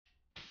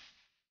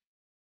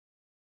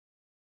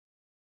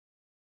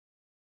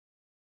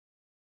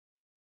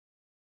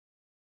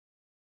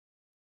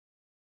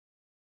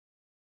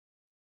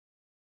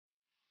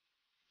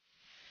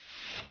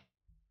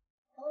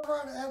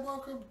everyone, and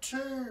welcome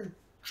to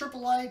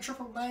AAA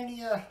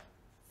TripleMania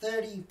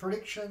 30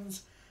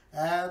 predictions.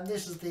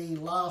 This is the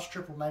last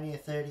TripleMania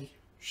 30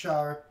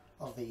 show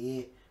of the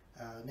year.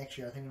 Next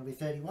year I think it'll be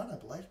 31, I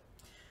believe.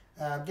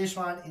 This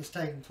one is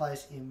taking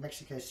place in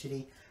Mexico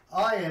City.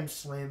 I am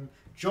Slim,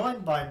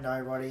 joined by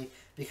nobody,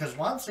 because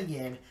once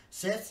again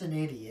Seth's an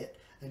idiot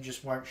and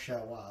just won't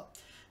show up,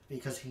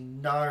 because he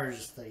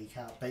knows that he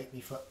can't beat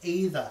me for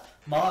either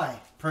my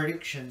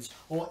predictions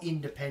or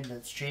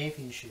Independence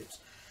Championships.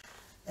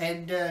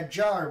 And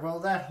Joe, well,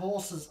 that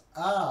horse's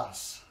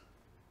ass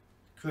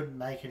couldn't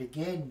make it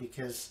again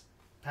because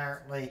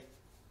apparently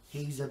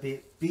he's a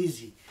bit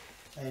busy.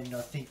 And I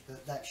think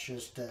that that's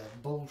just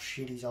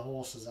bullshit. He's a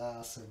horse's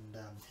ass, and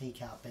he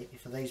can't beat me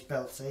for these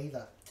belts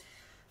either.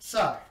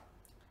 So,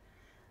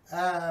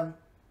 yeah,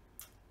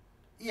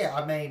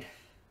 I mean,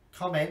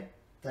 comment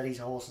that he's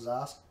a horse's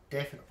ass.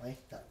 Definitely,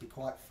 that'd be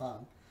quite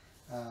fun,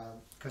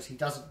 because he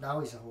doesn't know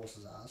he's a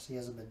horse's ass. He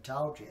hasn't been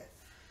told yet,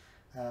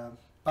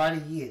 but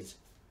he is.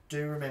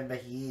 Do remember,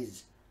 he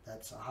is.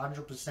 That's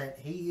 100%.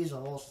 He is a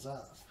horse's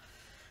ass.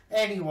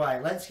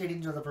 Anyway, let's get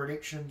into the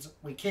predictions.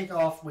 We kick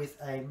off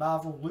with a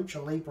Marvel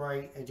Lucha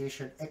Libre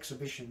Edition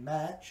exhibition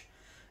match.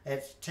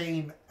 It's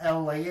Team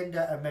El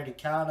Leyenda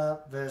Americana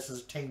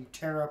versus Team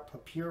Terra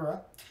Purpura,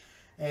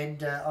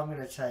 and I'm going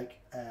to take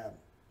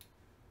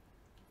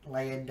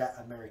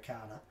Leyenda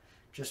Americana,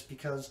 just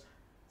because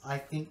I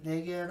think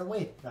they're going to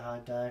win.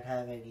 I don't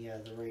have any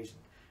other reason.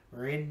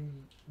 We're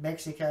in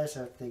Mexico,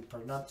 so if the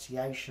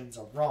pronunciations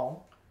are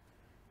wrong,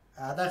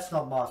 that's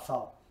not my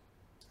fault.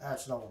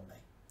 That's not on me.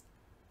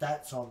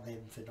 That's on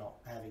them for not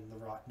having the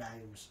right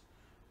names.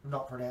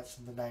 Not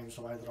pronouncing the names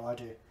the way that I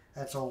do.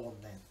 That's all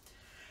on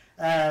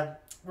them.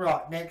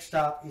 Right, next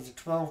up is a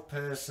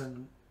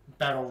 12-person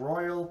Battle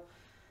Royal.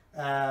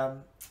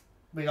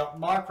 We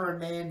got Micro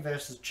Man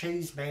versus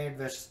Cheese Man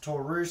versus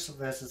Taurus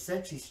versus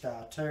Sexy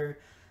Star 2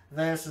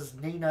 versus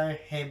Nino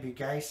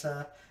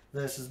Hamburguesa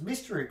versus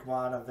Mr.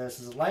 Iguana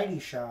versus Lady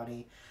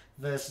Shani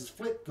versus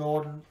Flip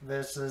Gordon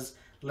versus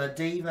La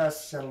Diva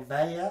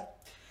Silveira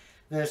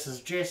versus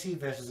Jesse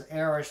versus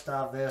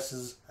Aerostar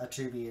versus a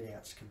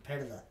to-be-announced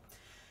competitor.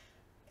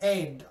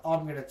 And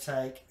I'm going to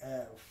take,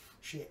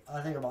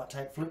 I think I might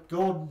take Flip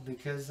Gordon,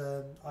 because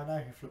I know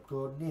who Flip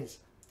Gordon is.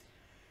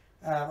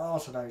 I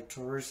also know who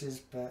Taurus is,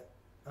 but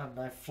I don't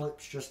know,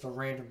 Flip's just a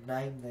random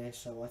name there,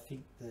 so I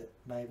think that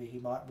maybe he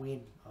might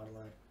win. I don't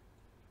know.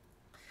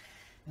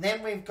 And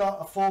then we've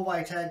got a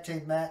 4-way tag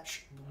team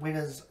match.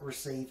 Winners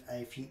receive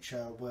a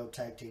future World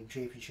Tag Team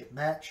Championship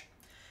match.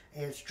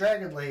 It's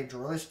Dragon Lee and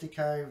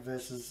Dralistico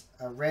versus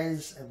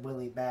Rez and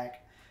Willie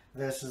Mack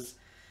versus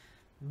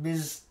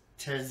Miz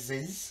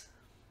Terzis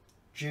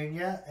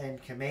Jr.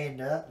 and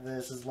Commander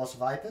versus Los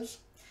Vipers.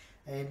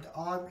 And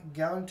I'm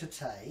going to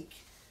take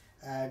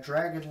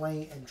Dragon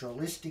Lee and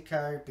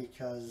Dralistico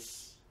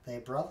because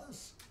they're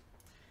brothers.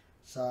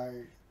 So, I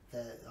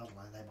don't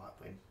know, they might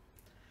win.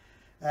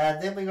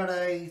 Then we got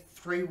a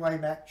 3-way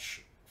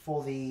match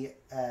for the...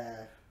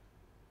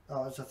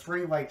 it's a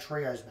 3-way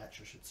trios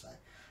match, I should say,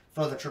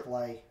 for the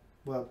AAA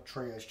World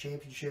Trios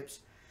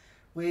Championships.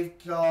 We've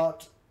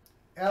got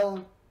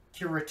El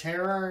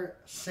Curatero,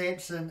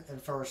 Samson,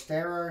 and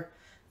Forestero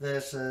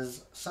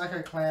versus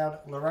Psycho Clown,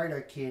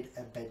 Laredo Kid,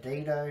 and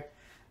Bandito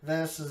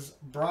versus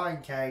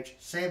Brian Cage,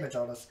 Sam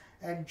Adonis,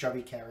 and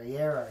Johnny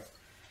Caballero.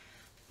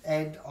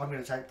 And I'm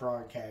going to take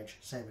Brian Cage,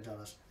 Sam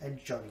Adonis, and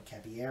Johnny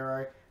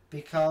Caballero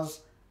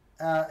because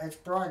it's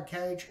Brian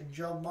Cage and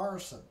John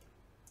Morrison.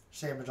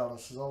 Sam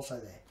Adonis is also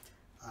there.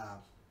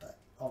 But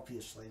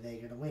obviously they're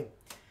going to win.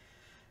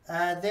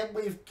 Then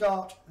we've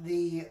got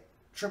the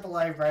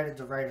AAA Rated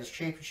to Raiders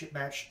Championship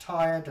match.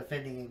 Taya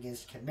defending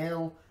against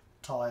Camille.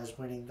 Taya's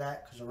winning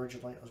that because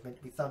originally it was meant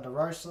to be Thunder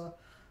Rosa.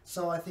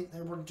 So I think they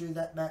want to do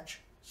that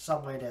match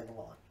somewhere down the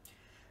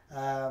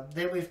line.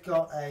 Then we've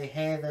got a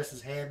hair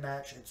versus hair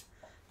match. It's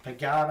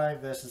Pagano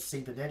versus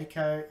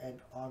Cibernetico. And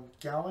I'm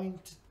going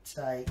to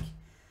take...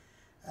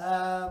 it's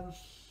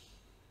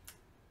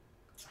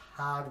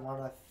a hard one,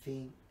 I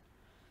think.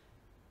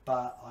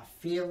 But I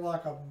feel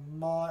like I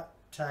might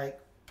take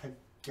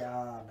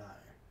Pagano.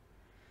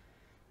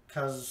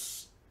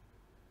 Because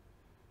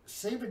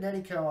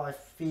Cibernetico, I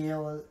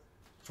feel,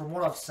 from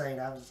what I've seen,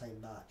 I haven't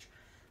seen much,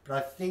 but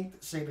I think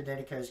that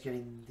Cibernetico is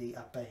getting the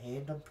upper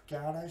hand on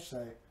Pagano,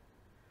 so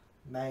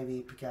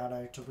maybe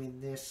Pagano to win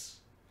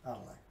this. I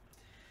don't know.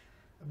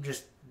 I'm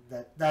just,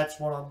 that's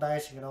what I'm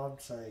basing it on,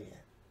 so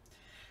yeah.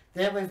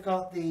 Then we've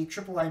got the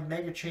AAA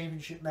Mega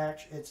Championship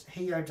match. It's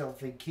Hio del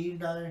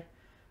Viquino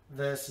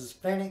versus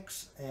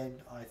Phoenix,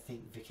 and I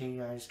think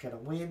Viquino is going to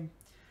win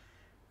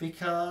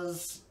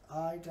because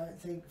I don't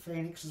think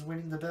Phoenix is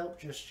winning the belt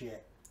just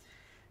yet.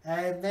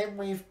 And then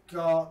we've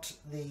got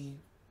the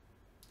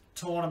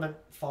tournament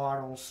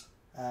finals.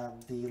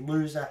 The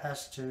loser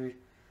has to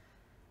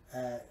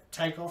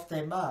take off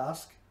their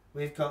mask.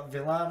 We've got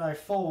Villano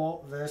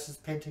 4 versus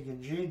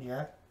Pentagon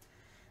Jr.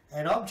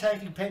 And I'm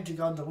taking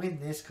Pentagon to win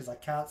this because I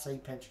can't see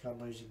Pentagon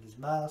losing his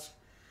mask.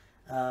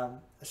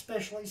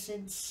 Especially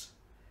since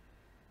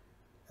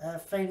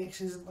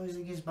Phoenix isn't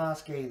losing his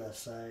mask either,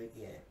 so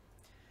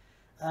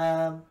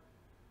yeah.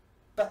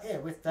 But yeah,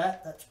 with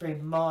that, that's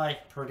been my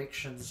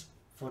predictions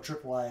for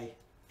AAA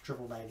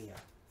TripleMania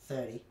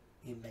 30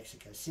 in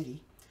Mexico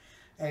City.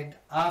 And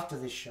after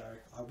this show,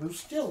 I will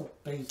still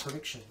be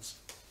predictions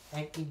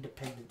and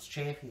Independence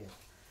champion.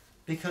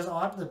 Because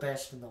I'm the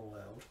best in the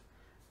world.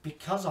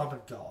 Because I'm a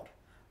god.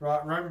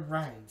 Right, Roman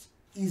Reigns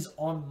is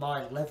on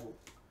my level.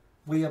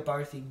 We are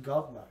both in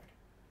God mode.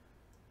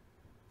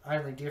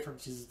 Only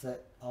difference is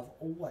that I've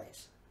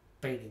always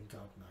been in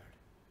God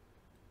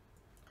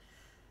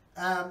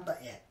mode.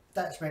 But yeah,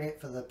 that's been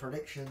it for the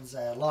predictions.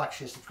 Like,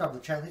 share, subscribe to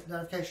the channel, hit the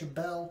notification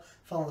bell,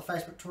 follow the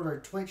Facebook, Twitter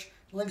and Twitch.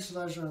 Links to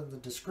those are in the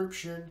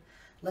description.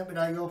 Let me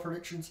know your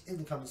predictions in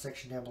the comment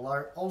section down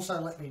below.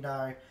 Also let me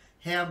know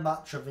how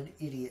much of an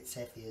idiot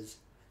Seth is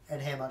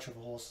and how much of a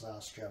horse's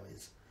ass Joe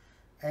is.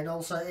 And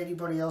also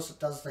anybody else that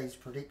does these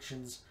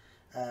predictions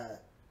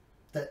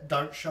that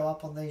don't show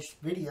up on these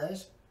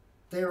videos,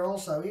 they're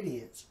also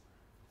idiots.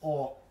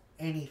 Or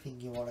anything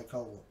you want to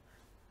call them.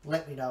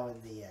 Let me know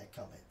in the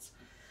comments.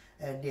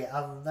 And yeah,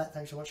 other than that,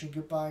 thanks for watching.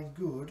 Goodbye and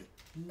good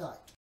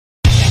night.